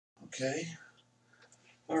Okay.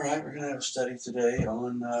 All right, we're going to have a study today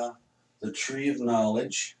on the tree of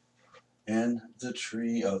knowledge and the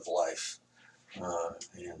tree of life.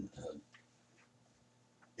 And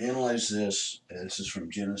analyze this. This is from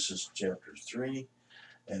Genesis chapter 3,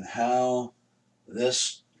 and how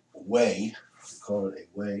this way, we call it a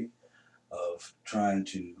way of trying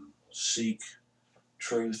to seek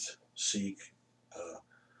truth,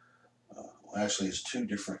 actually it's two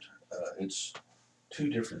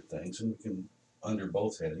different things, and we can, under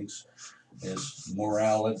both headings, is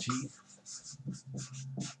morality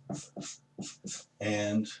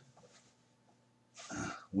and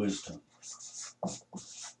wisdom.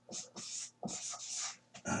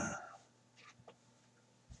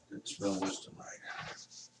 Didn't spell wisdom right.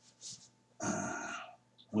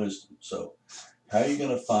 Wisdom. So, how are you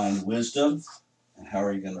going to find wisdom, and how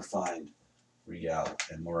are you going to find reality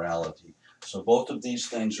and morality? So, both of these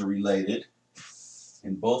things are related,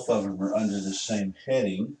 and both of them are under the same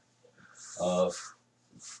heading of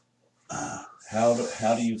how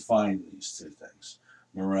do you find these two things,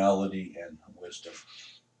 morality and wisdom.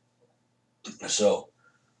 So,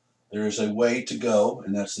 there is a way to go,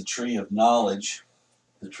 and that's the tree of knowledge,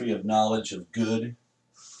 the tree of knowledge of good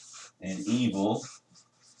and evil.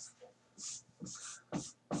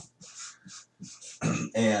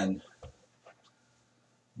 And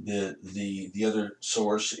the other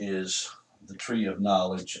source is the tree of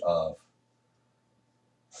knowledge of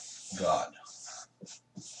God.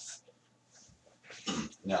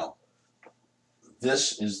 Now,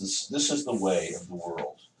 this is the way of the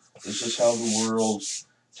world. This is how the world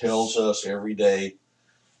tells us every day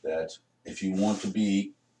that if you want to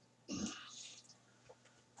be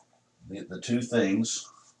the two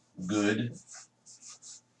things, good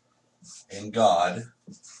and God,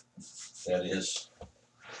 that is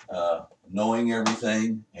knowing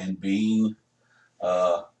everything and being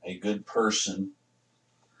a good person,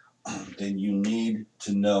 then you need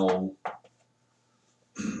to know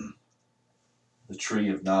the tree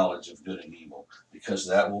of knowledge of good and evil, because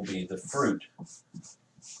that will be the fruit.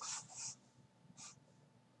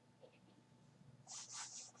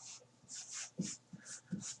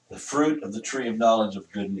 The fruit of the tree of knowledge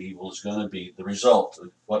of good and evil is going to be the result.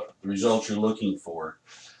 What the results you're looking for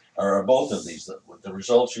are both of these. The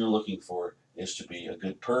results you're looking for is to be a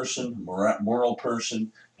good person, moral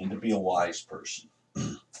person, and to be a wise person.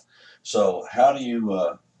 So how do you,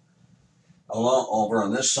 along over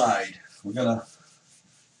on this side, we're going to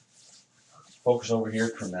focus over here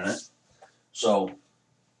for a minute. So,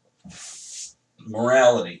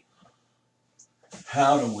 morality.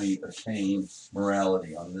 How do we attain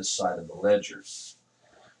morality on this side of the ledger?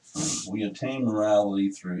 We attain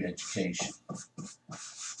morality through education.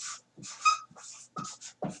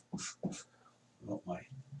 Oh, my.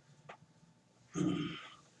 A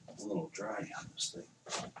little dry on this thing.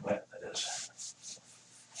 Wet, that is.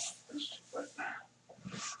 That's too wet.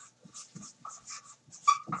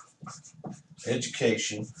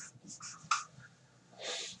 Education.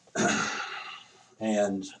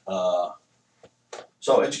 And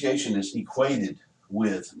so education is equated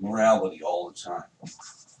with morality all the time.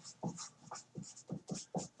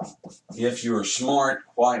 If you're smart,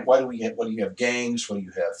 why do we have, what do you have, gangs? Why do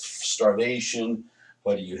you have starvation?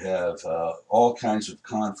 Why do you have all kinds of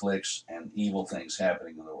conflicts and evil things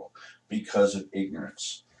happening in the world? Because of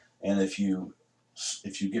ignorance. And if you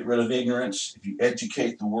get rid of ignorance, if you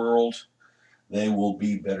educate the world, they will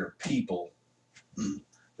be better people.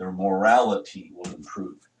 Their morality will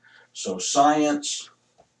improve. So science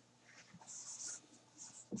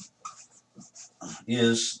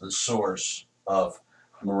is the source of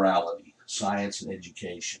morality, science and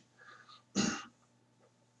education.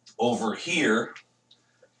 Over here,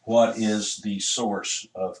 what is the source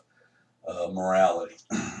of morality?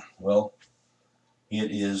 Well, it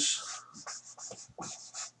is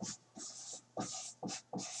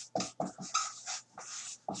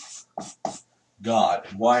God.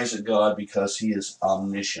 Why is it God? Because He is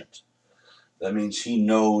omniscient. That means He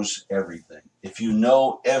knows everything. If you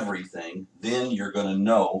know everything, then you're going to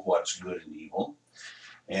know what's good and evil.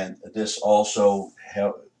 And this also,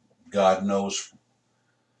 God knows,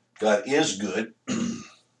 God is good.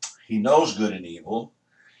 He knows good and evil,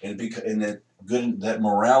 and that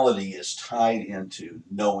morality is tied into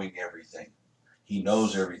knowing everything. He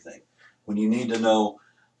knows everything. When you need to know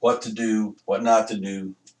what to do, what not to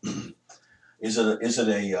do, is it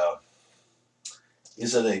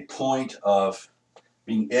a point of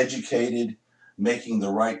being educated, making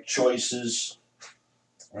the right choices,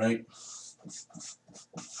 right?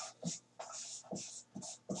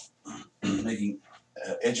 Making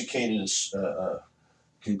educated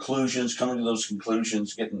conclusions, coming to those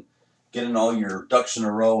conclusions, getting getting all your ducks in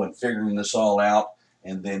a row and figuring this all out,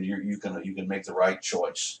 and then you can make the right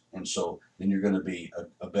choice. And so then you're going to be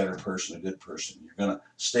a better person, a good person. You're going to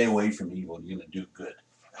stay away from evil, and you're going to do good.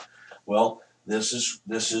 Well, this is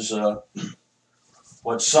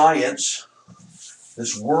what science,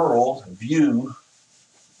 this world view,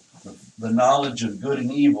 the knowledge of good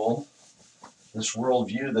and evil, this world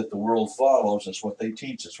view that the world follows. That's what they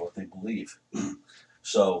teach. That's what they believe.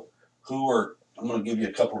 So I'm going to give you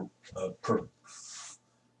a couple of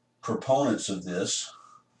proponents of this.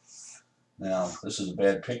 Now, this is a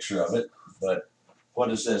bad picture of it, but what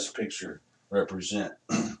does this picture represent?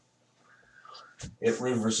 It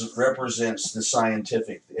represents the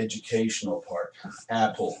scientific, the educational part.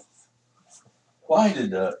 Apple. Why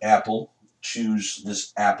did Apple choose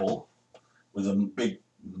this apple with a big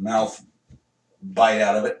mouth bite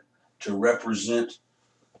out of it to represent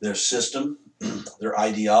their system, their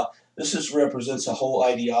idea? This represents a whole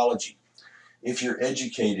ideology. If you're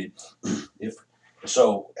educated,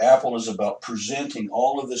 so Apple is about presenting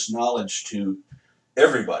all of this knowledge to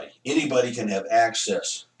everybody. Anybody can have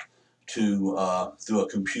access to through a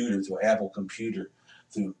computer, through an Apple computer,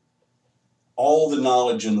 through all the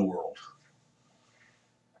knowledge in the world.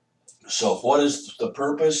 So what is the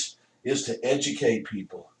purpose? Is to educate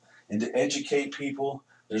people. And to educate people,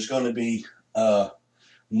 there's going to be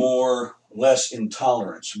less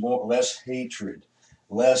intolerance, less hatred,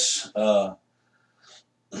 less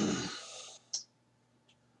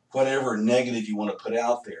whatever negative you want to put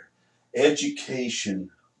out there.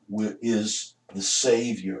 Education is the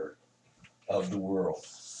savior of the world.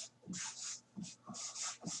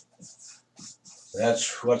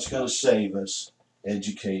 That's what's going to save us,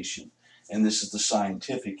 education. And this is the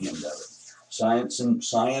scientific end of it. Science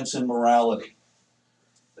and morality.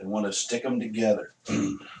 They want to stick them together.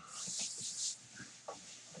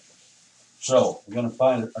 So we're going to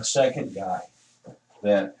find a second guy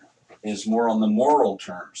that is more on the moral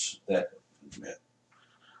terms,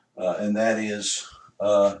 and that is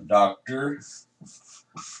Dr.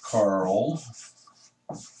 Carl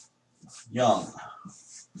Jung.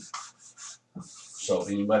 So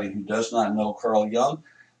anybody who does not know Carl Jung,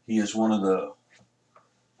 he is one of the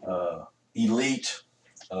elite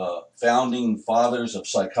founding fathers of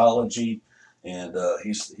psychology, and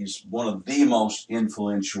he's one of the most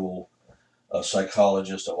influential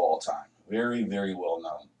psychologists of all time. Very, very well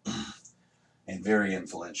known and very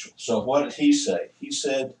influential. So what did he say? He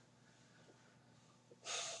said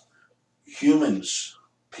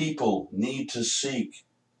people need to seek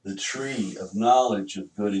the tree of knowledge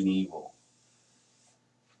of good and evil.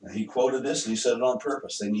 Now, he quoted this and he said it on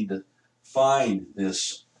purpose. They need to find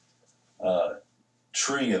this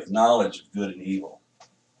tree of knowledge of good and evil.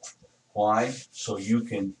 Why? So you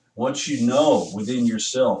can, once you know within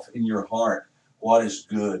yourself, in your heart, what is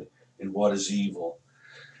good and what is evil,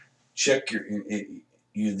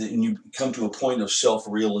 you come to a point of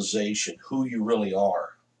self-realization, who you really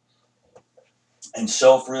are. And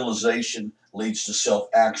self-realization leads to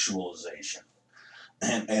self-actualization.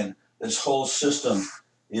 And this whole system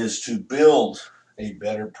is to build a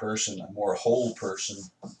better person, a more whole person,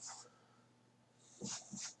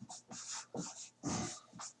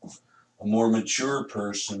 a more mature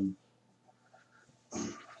person,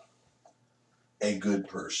 a good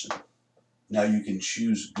person. Now you can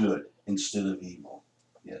choose good instead of evil.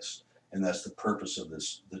 Yes. And that's the purpose of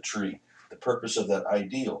this, the tree. The purpose of that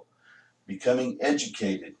ideal. Becoming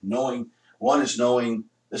educated. One is knowing,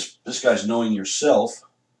 this guy's knowing yourself.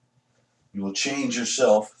 You will change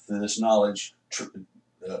yourself through this knowledge of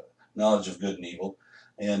good and evil.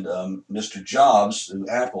 And Mr. Jobs, through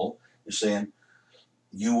Apple, is saying,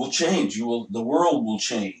 you will change. The world will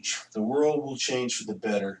change. The world will change for the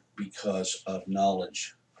better because of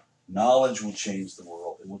knowledge. Knowledge will change the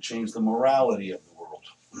world. It will change the morality of the world.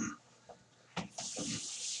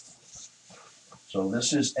 So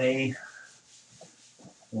this is a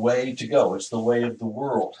way to go. It's the way of the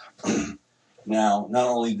world. Now, not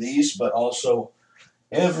only these, but also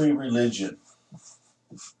every religion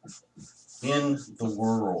in the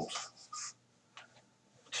world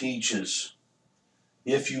teaches,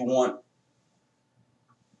 if you want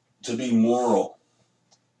to be moral,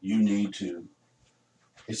 you need to.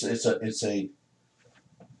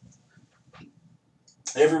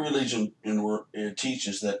 Every religion it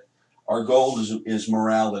teaches that our goal is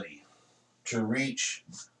morality, to reach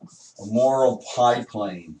a moral high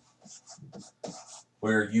plane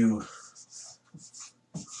where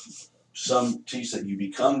some teach that you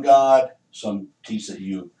become God, some teach that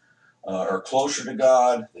you are closer to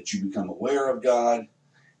God, that you become aware of God.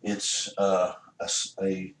 It's all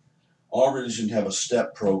religions have a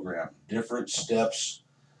step program, different steps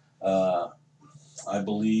Uh, I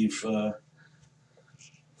believe, I'll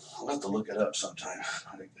have to look it up sometime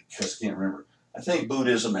because I can't remember. I think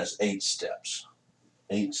Buddhism has 8 steps,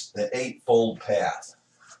 the eightfold path.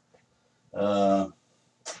 The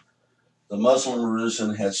Muslim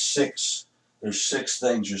religion has 6. There's 6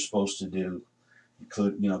 things you're supposed to do,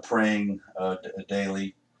 include praying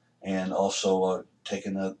daily, and also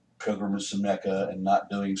taking a pilgrimage to Mecca and not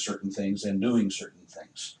doing certain things and doing certain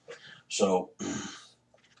things. So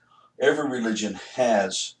every religion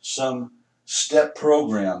has some step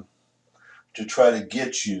program to try to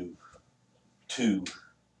get you to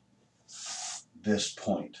this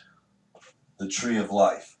point. The tree of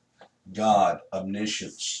life, God,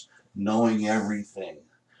 omniscience, knowing everything,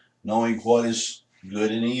 knowing what is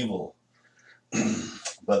good and evil.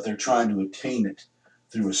 But they're trying to attain it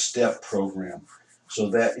through a step program. So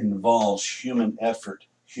that involves human effort,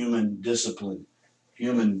 human discipline,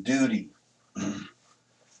 human duty.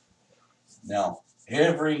 Now,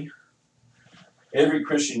 every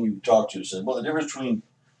Christian you talk to says, well, the difference between,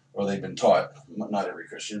 or they've been taught, not every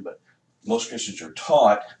Christian, but most Christians are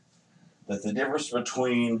taught that the difference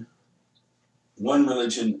between one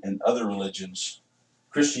religion and other religions,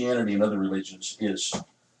 Christianity and other religions, is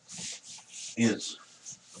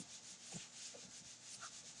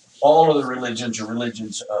all of the religions are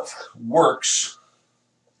religions of works,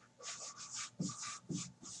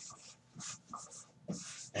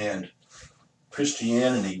 and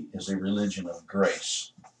Christianity is a religion of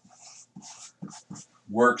grace.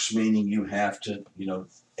 Works meaning you have to,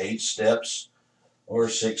 8 steps or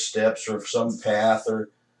 6 steps or some path, or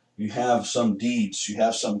you have some deeds, you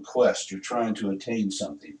have some quest, you're trying to attain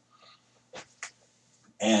something.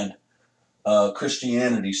 And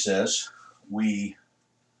Christianity says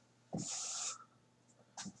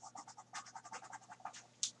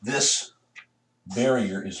this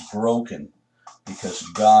barrier is broken because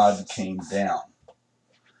God came down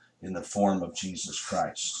in the form of Jesus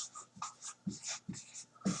Christ.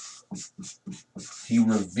 He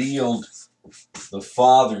revealed the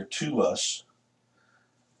Father to us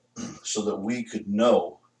so that we could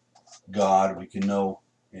know God. We can know,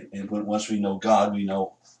 and once we know God, we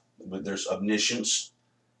know there's omniscience.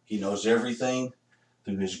 He knows everything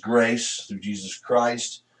through His grace, through Jesus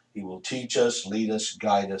Christ. He will teach us, lead us,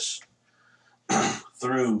 guide us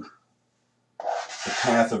through the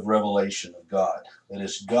path of revelation of God. That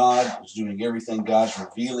is, God is doing everything. God's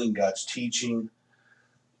revealing, God's teaching.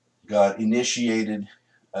 God initiated.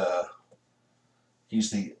 The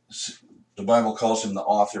Bible calls Him the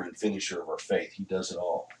author and finisher of our faith. He does it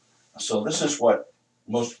all. So this is what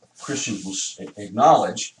most Christians will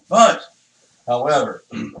acknowledge. But, however,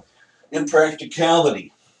 in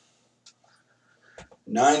practicality,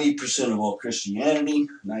 90% of all Christianity,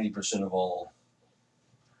 90% of all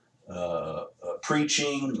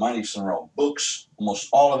preaching, 90% of all books, almost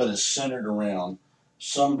all of it is centered around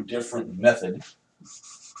some different method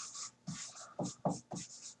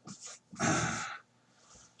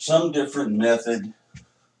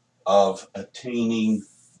of attaining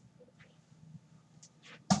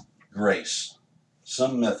grace,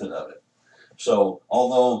 some method of it. So,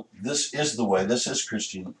 although this is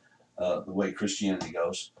Christian, the way Christianity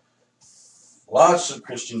goes, lots of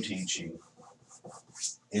Christian teaching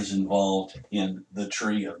is involved in the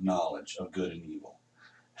tree of knowledge of good and evil.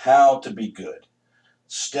 How to be good.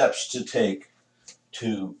 Steps to take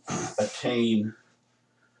to attain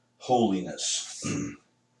holiness.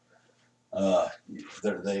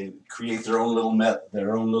 They create their own little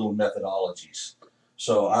methodologies.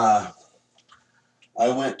 So I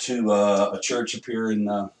went to a church up here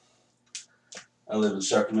I live in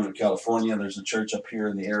Sacramento, California. There's a church up here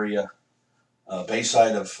in the area,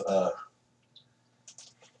 Bayside of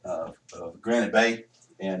Granite Bay,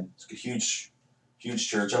 and it's a huge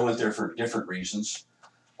church. I went there for different reasons.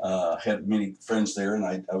 Had many friends there, and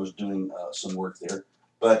I was doing some work there.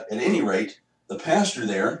 But at any rate, the pastor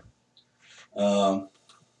there, Pastor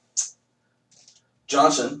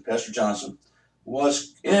Johnson,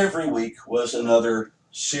 every week was another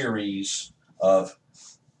series of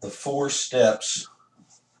the 4 steps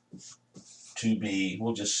to be,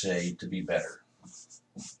 we'll just say, to be better.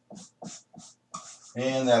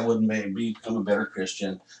 And that would maybe become a better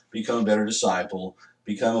Christian, become a better disciple,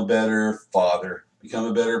 become a better father, become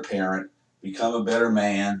a better parent, become a better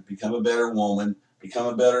man, become a better woman, become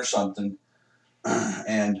a better something.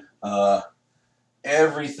 And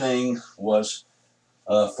everything was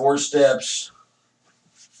 4 steps,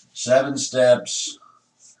 7 steps,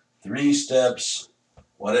 3 steps,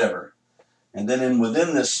 whatever. And then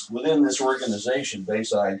within this organization,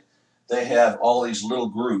 Bayside, they have all these little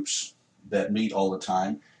groups that meet all the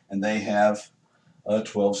time, and they have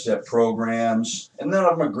 12-step programs, and none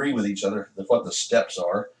of them agree with each other what the steps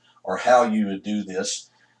are or how you would do this.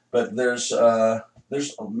 But there's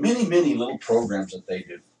many little programs that they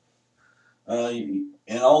do,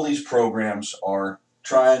 and all these programs are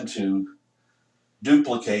trying to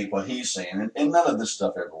duplicate what he's saying, and none of this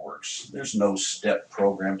stuff ever works. There's no step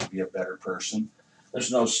program to be a better person.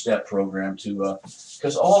 There's no step program to,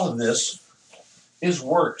 because all of this is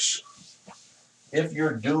works. If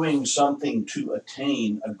you're doing something to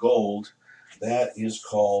attain a goal, that is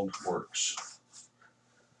called works.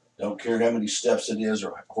 Don't care how many steps it is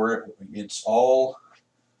or where it's all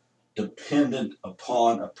dependent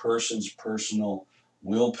upon a person's personal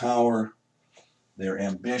willpower, their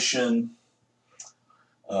ambition,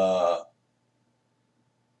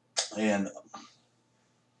 and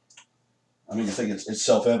I mean, I think it's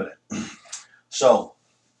self-evident. So,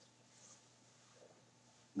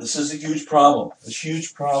 this is a huge problem. A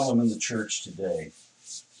huge problem in the church today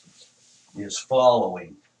is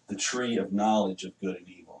following the tree of knowledge of good and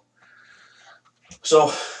evil.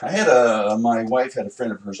 So, I had my wife had a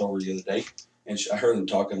friend of hers over the other day, and I heard them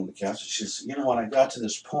talking on the couch. She says, you know, when I got to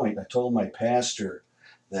this point, I told my pastor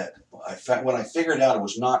that when I figured out it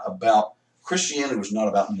was not about, Christianity was not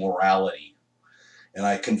about morality. And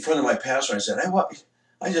I confronted my pastor. I said, hey, what?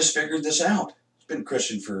 I just figured this out. I've been a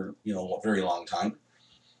Christian for, a very long time.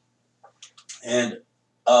 And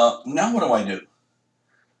now what do I do?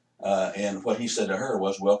 And what he said to her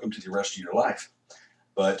was, welcome to the rest of your life.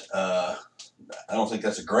 But I don't think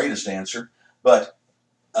that's the greatest answer. But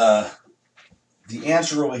the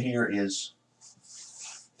answer over here is,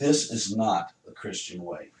 this is not the Christian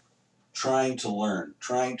way. Trying to learn,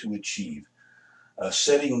 trying to achieve,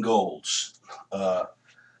 setting goals.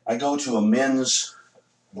 I go to a men's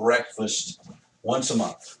breakfast once a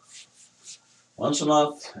month. Once a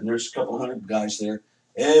month, and there's a couple hundred guys there.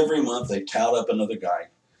 Every month they tout up another guy,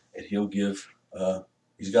 and he'll give,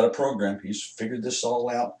 he's got a program. He's figured this all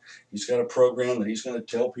out. He's got a program that he's going to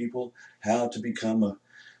tell people how to become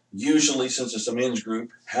usually, since it's a men's group,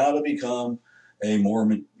 how to become a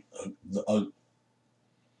Mormon, a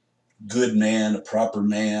good man, a proper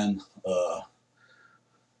man,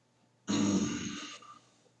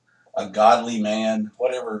 a godly man,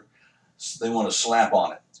 whatever they want to slap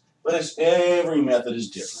on it. But every method is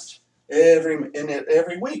different.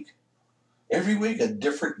 Every week a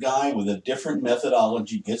different guy with a different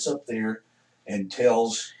methodology gets up there and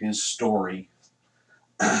tells his story.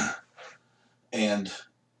 And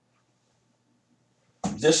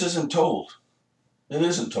this isn't told. It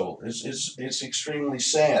isn't told. It's extremely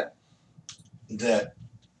sad that,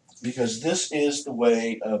 because this is the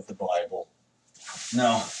way of the Bible.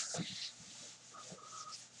 Now,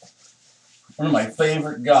 one of my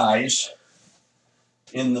favorite guys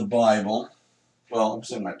in the Bible, well, I'm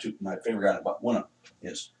saying my favorite guy in the Bible, one of them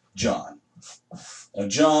is John. Now,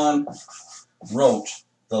 John wrote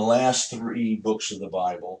the last 3 books of the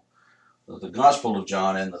Bible, the Gospel of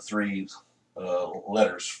John and the 3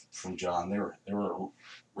 letters from John. They were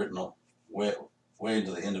written way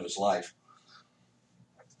to the end of his life.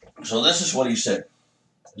 So this is what he said.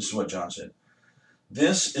 This is what John said.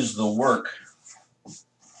 This is the work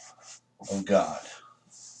of God.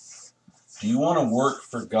 Do you want to work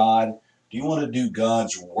for God? Do you want to do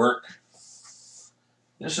God's work?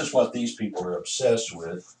 This is what these people are obsessed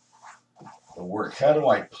with. The work. How do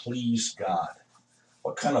I please God?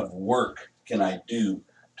 What kind of work can I do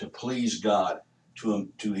to please God, to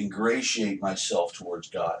ingratiate myself towards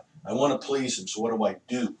God? I want to please Him, so what do I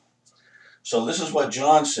do? So this is what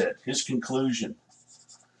John said, his conclusion,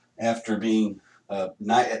 after being at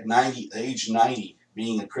age 90,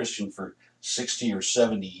 being a Christian for 60 or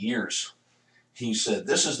 70 years. He said,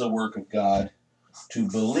 this is the work of God, to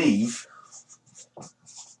believe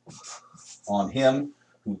on Him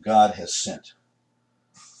who God has sent.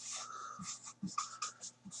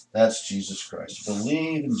 That's Jesus Christ.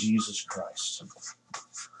 Believe in Jesus Christ.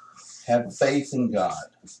 Have faith in God.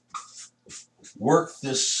 Work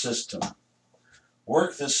this system.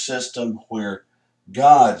 Work this system where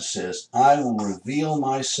God says, I will reveal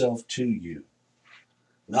myself to you.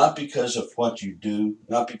 Not because of what you do,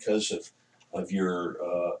 not because of your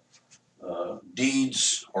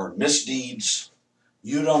deeds or misdeeds.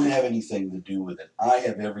 You don't have anything to do with it. I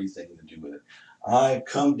have everything to do with it. I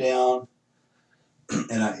come down,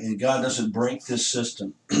 and God doesn't break this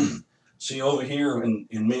system. See, over here in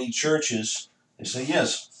many churches, they say,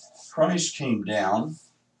 yes, Christ came down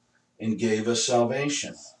and gave us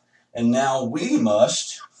salvation. And now we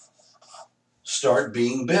must start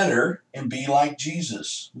being better and be like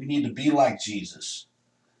Jesus. We need to be like Jesus.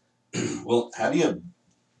 Well, how do you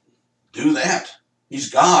do that? He's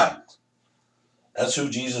God. That's who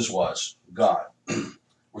Jesus was, God.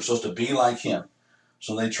 We're supposed to be like him.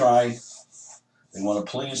 So they want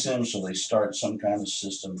to please him, so they start some kind of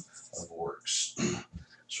system of works.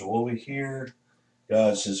 So over here,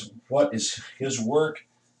 God says, what is his work?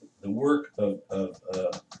 The work of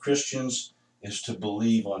Christians is to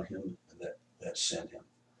believe on him that sent him.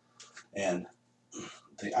 And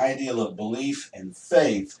the ideal of belief and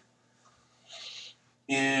faith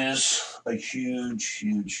is a huge,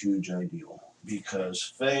 huge, huge ideal.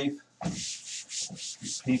 Because faith,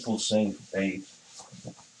 people say faith,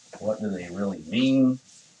 what do they really mean?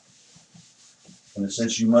 And it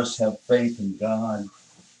says you must have faith in God.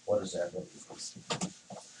 What does that mean?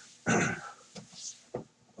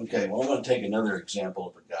 Okay, well, I'm going to take another example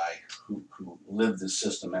of a guy who lived this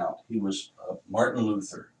system out. He was Martin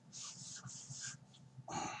Luther.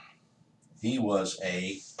 He was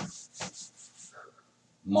a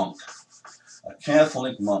monk, a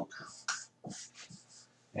Catholic monk.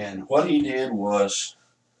 And what he did was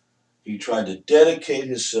he tried to dedicate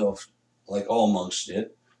himself, like all monks did,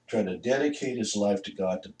 tried to dedicate his life to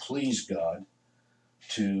God, to please God,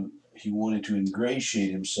 he wanted to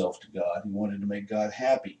ingratiate himself to God. He wanted to make God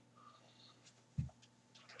happy.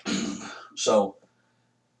 So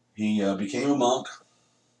he became a monk.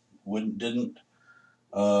 Didn't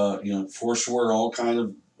forswear all kind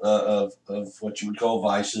of what you would call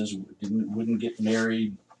vices. Wouldn't get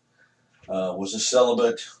married. Was a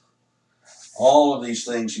celibate. All of these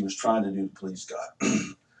things he was trying to do to please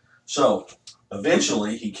God. So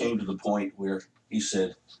eventually he came to the point where he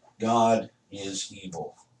said, God is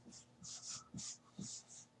evil.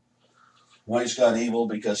 Why is God evil?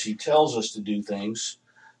 Because he tells us to do things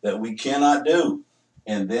that we cannot do.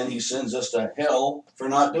 And then he sends us to hell for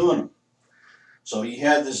not doing them. So he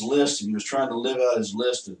had this list, and he was trying to live out his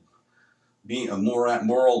list of being a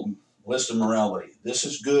moral list of morality. This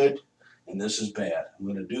is good, and this is bad. I'm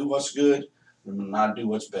going to do what's good, and I'm going to not do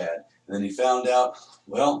what's bad. And then he found out,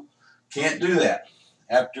 well, can't do that.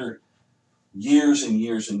 After years and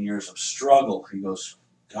years and years of struggle, he goes,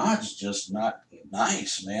 God's just not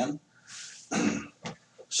nice, man.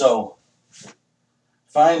 So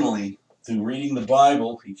finally, through reading the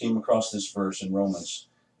Bible, he came across this verse in Romans.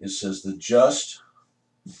 It says, the just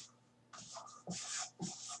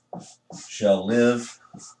shall live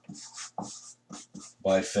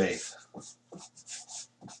by faith.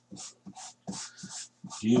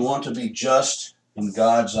 Do you want to be just in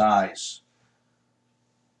God's eyes?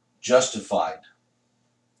 Justified.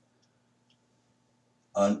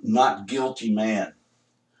 A not guilty man.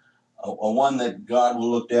 A one that God will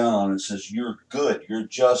look down on and says, you're good, you're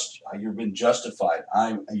just, you've been justified,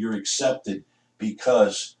 you're accepted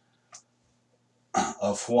because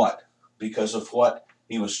of what? Because of what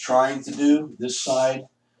he was trying to do, this side,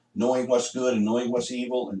 knowing what's good and knowing what's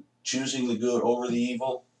evil and choosing the good over the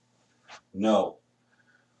evil? No.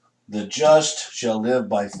 The just shall live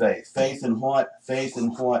by faith. Faith in what? Faith in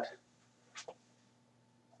what?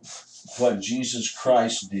 What Jesus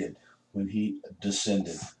Christ did when he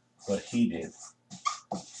descended. What he did.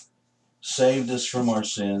 Saved us from our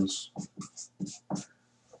sins.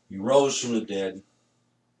 He rose from the dead.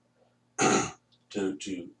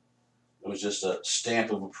 It was just a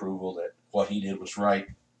stamp of approval that what he did was right.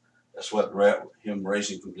 That's what him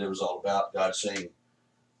raising from the dead was all about. God saying,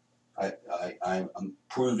 I'm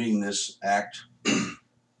proving this act.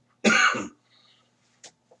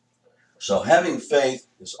 So having faith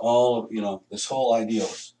is all, this whole ideal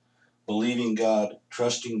is believing God,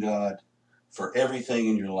 trusting God for everything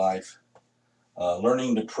in your life,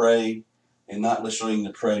 learning to pray, and not just learning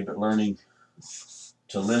to pray, but learning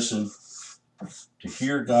to listen, to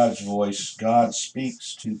hear God's voice. God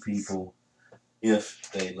speaks to people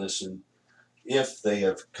if they listen, if they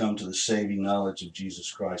have come to the saving knowledge of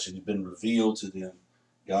Jesus Christ. It has been revealed to them.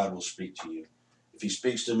 God will speak to you. If he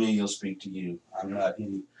speaks to me, he'll speak to you. I'm not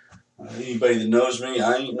anybody that knows me.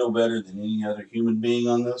 I ain't no better than any other human being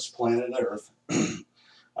on this planet Earth.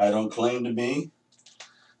 I don't claim to be.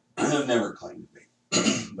 I've never claimed to be.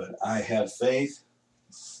 But I have faith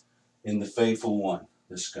in the faithful one,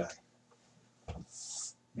 this guy.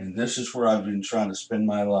 And this is where I've been trying to spend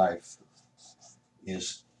my life,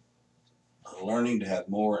 is learning to have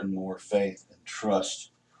more and more faith and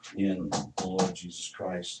trust in the Lord Jesus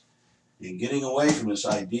Christ. And getting away from this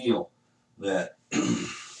ideal that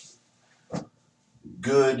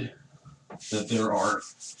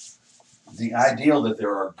the ideal that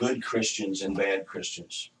there are good Christians and bad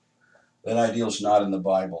Christians. That ideal is not in the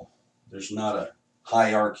Bible. There's not a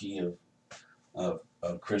hierarchy of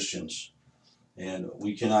Christians. And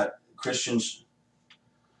we cannot, Christians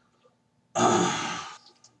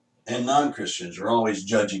and non-Christians are always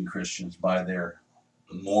judging Christians by their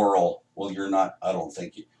moral. Well, you're not. I don't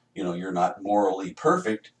think you're not morally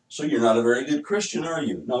perfect, so you're not a very good Christian, are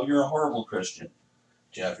you? No, you're a horrible Christian,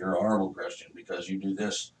 Jeff. You're a horrible Christian because you do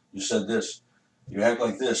this. You said this. You act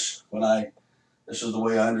like this. This is the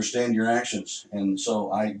way I understand your actions, and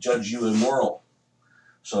so I judge you immoral.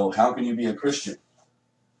 So how can you be a Christian?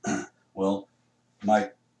 Well,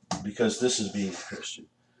 because this is being a Christian,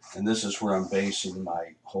 and this is where I'm basing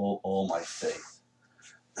all my faith,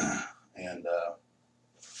 and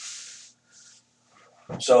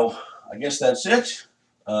so I guess that's it.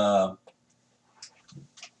 The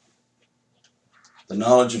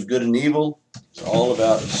knowledge of good and evil is all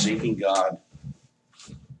about seeking God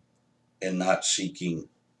and not seeking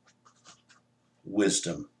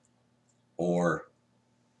wisdom or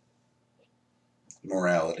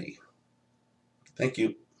morality. Thank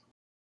you.